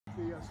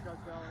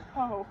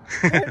Oh,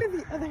 where did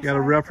the other You got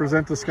to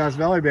represent the Scotts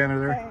Valley banner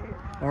there.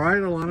 Right. All right,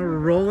 Elana, we're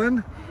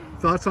rolling.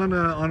 Thoughts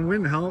on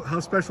win? How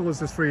special was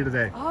this for you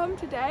today?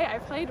 Today I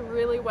played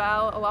really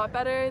well, a lot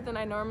better than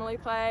I normally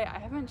play. I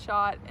haven't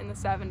shot in the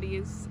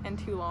 70s in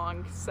too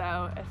long,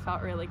 so it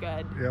felt really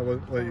good. Yeah,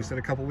 what you said,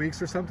 a couple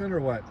weeks or something, or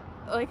what?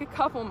 Like a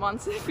couple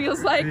months, it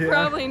feels like. Yeah.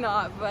 Probably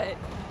not, but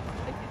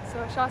so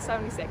I shot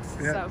 76,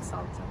 yeah. so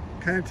solid.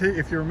 Kind of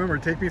if you remember,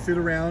 take me through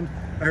the round.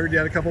 I heard you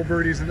had a couple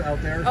birdies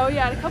out there. Oh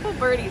yeah, I had a couple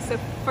birdies. So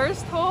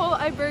first hole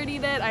I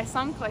birdied it. I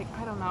sunk like,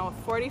 I don't know,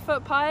 a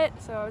 40-foot putt.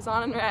 So I was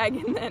on and rag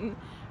and then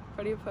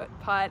 40-foot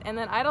putt. And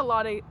then I had a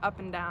lot of up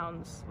and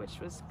downs, which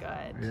was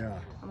good. Yeah.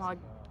 A lot of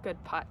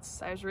good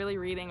putts. I was really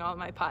reading all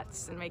my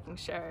putts and making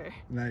sure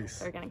nice.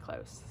 They're getting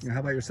close. And how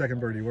about your second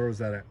birdie? Where was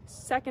that at?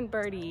 Second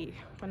birdie.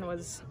 When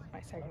was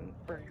my second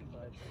birdie?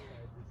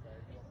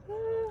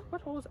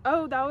 What hole was?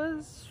 Oh, that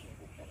was...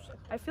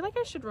 I feel like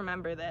I should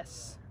remember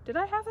this. Did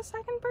I have a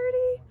second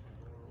birdie?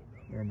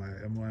 Or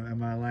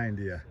am I lying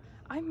to you?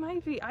 I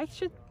might be. I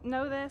should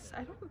know this.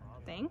 I don't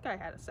think I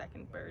had a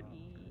second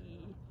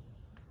birdie.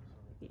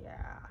 Yeah,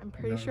 I'm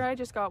pretty sure I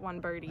just got one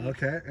birdie.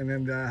 Okay, and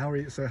then how are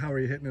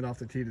you hitting it off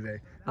the tee today?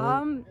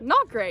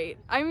 Not great.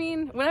 I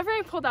mean, whenever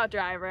I pulled out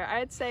driver,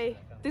 I'd say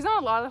there's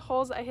not a lot of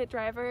holes I hit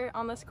driver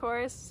on this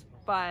course,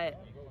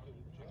 but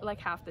like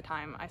half the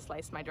time I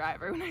sliced my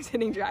driver when I was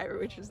hitting driver,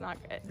 which was not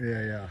good.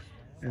 Yeah, yeah.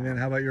 And then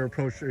how about your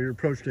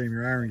approach game,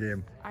 your iron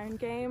game? Iron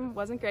game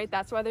wasn't great.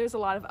 That's why there's a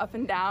lot of up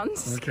and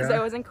downs, because I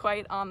wasn't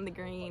quite on the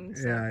green.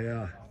 So,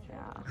 yeah.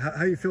 How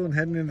are you feeling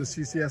heading into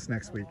CCS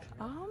next week?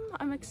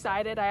 I'm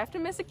excited. I have to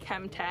miss a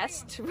chem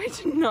test,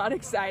 which I'm not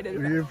excited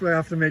about. You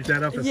have to make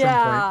that up at some point.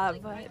 Yeah,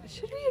 but it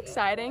should be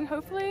exciting.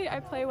 Hopefully I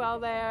play well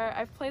there.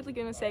 I've played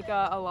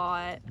DeLaveaga a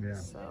lot. Yeah.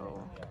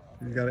 So.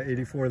 You got an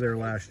 84 there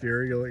last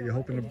year. You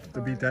hoping to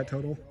beat that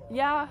total?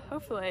 Yeah,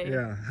 hopefully.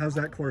 Yeah. How's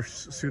that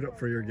course suit up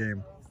for your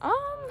game?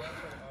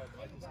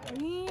 I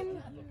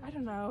mean, I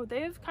don't know. They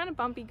have kind of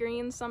bumpy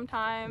greens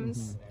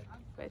sometimes,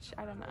 which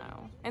I don't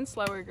know, and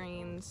slower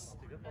greens,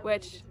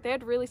 which they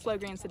had really slow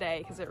greens today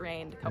because it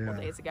rained a couple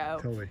days ago.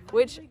 Totally.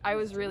 Which I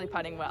was really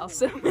putting well,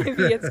 so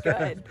maybe it's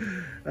good.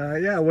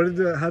 Yeah.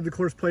 How'd the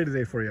course play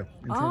today for you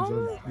in terms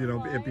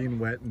of it being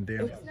wet and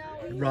damp?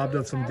 It robbed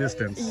of some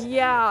distance.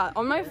 Yeah.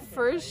 On my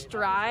first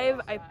drive,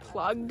 I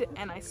plugged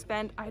and I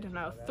spent, I don't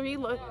know, 3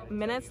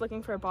 minutes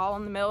looking for a ball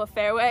in the middle of the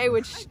fairway,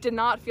 which did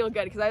not feel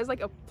good because I was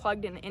like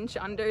plugged an inch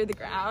under the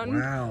ground.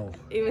 Wow.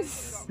 It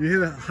was.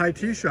 You hit a high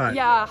tee shot.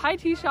 Yeah, high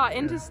tee shot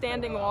into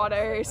standing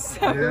water,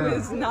 so it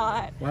was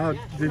not. Wow.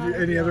 Did you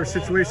any other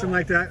situation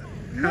like that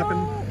happen?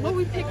 No. Well,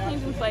 we picked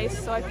clean in place,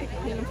 so I picked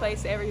clean in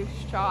place every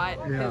shot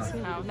because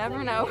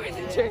never know where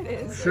the dirt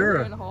is.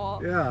 Sure. In the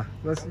hole. Yeah,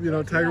 that's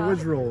Tiger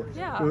Woods rule.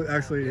 Yeah. Well,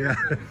 actually, yeah.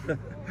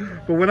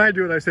 But when I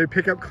do it, I say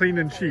pick up clean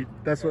and cheat.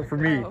 That's what for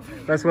me.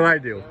 That's what I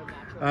do.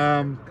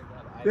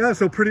 Yeah,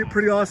 so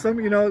pretty awesome.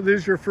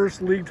 This is your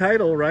first league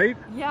title, right?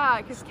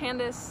 Yeah, because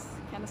Candace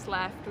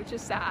left, which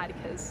is sad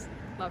because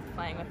I loved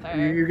playing with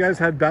her. You guys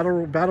had battle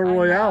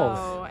royales.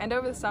 Oh, and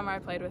over the summer I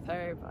played with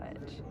her, but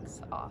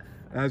she's off.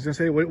 I was gonna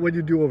say, what did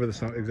you do over the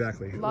summer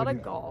exactly? A lot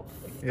of golf.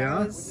 Yeah.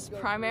 That was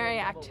primary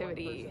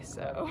activity.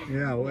 So.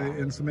 Yeah,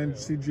 and some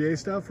NCGA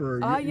stuff, or?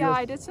 Yeah,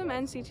 I did some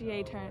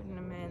NCGA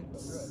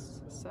tournaments.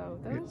 So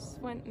those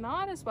went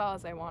not as well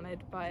as I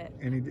wanted, but.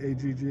 Any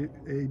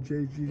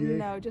AJGA?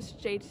 No, just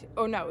JT.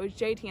 Oh no, it was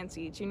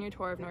JTNC, Junior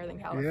Tour of Northern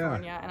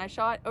California, Yeah. and I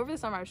shot over the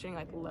summer. I was shooting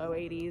like low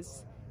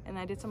 80s, and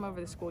I did some over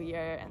the school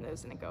year, and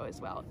those didn't go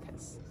as well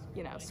because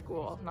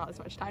school, not as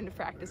much time to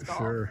practice golf.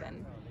 Sure.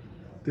 And,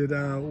 Did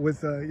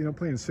with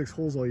playing 6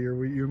 holes all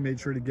year, you made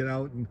sure to get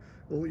out and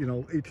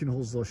 18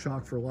 holes is a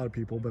shock for a lot of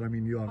people, but I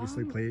mean you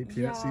obviously play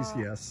 18 at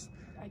CCS,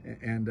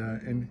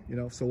 and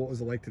so what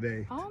was it like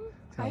today?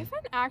 I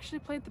haven't actually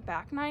played the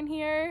back 9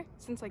 here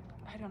since like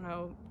I don't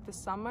know, the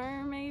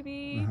summer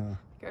maybe, like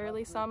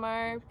early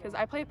summer, because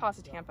I played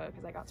Pasa Tampa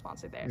because I got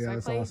sponsored there. Yeah, so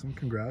that's awesome.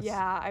 Congrats.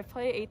 Yeah, I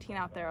play 18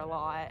 out there a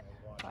lot.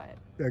 But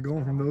yeah,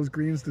 going from those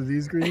greens to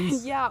these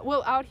greens? Yeah,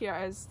 well, out here,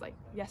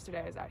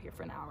 yesterday I was out here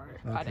for an hour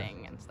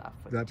putting and stuff.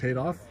 That paid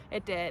off?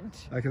 It did.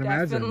 I can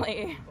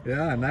Definitely. imagine.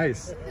 Yeah,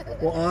 nice.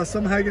 Well,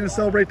 awesome. How are you going to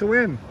celebrate the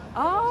win?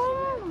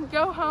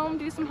 Go home,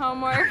 do some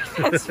homework.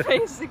 That's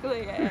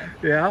basically it.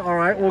 Yeah, all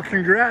right. Well,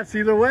 congrats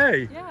either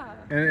way. Yeah.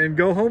 And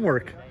go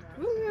homework.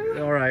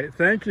 Woo. All right.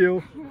 Thank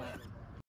you.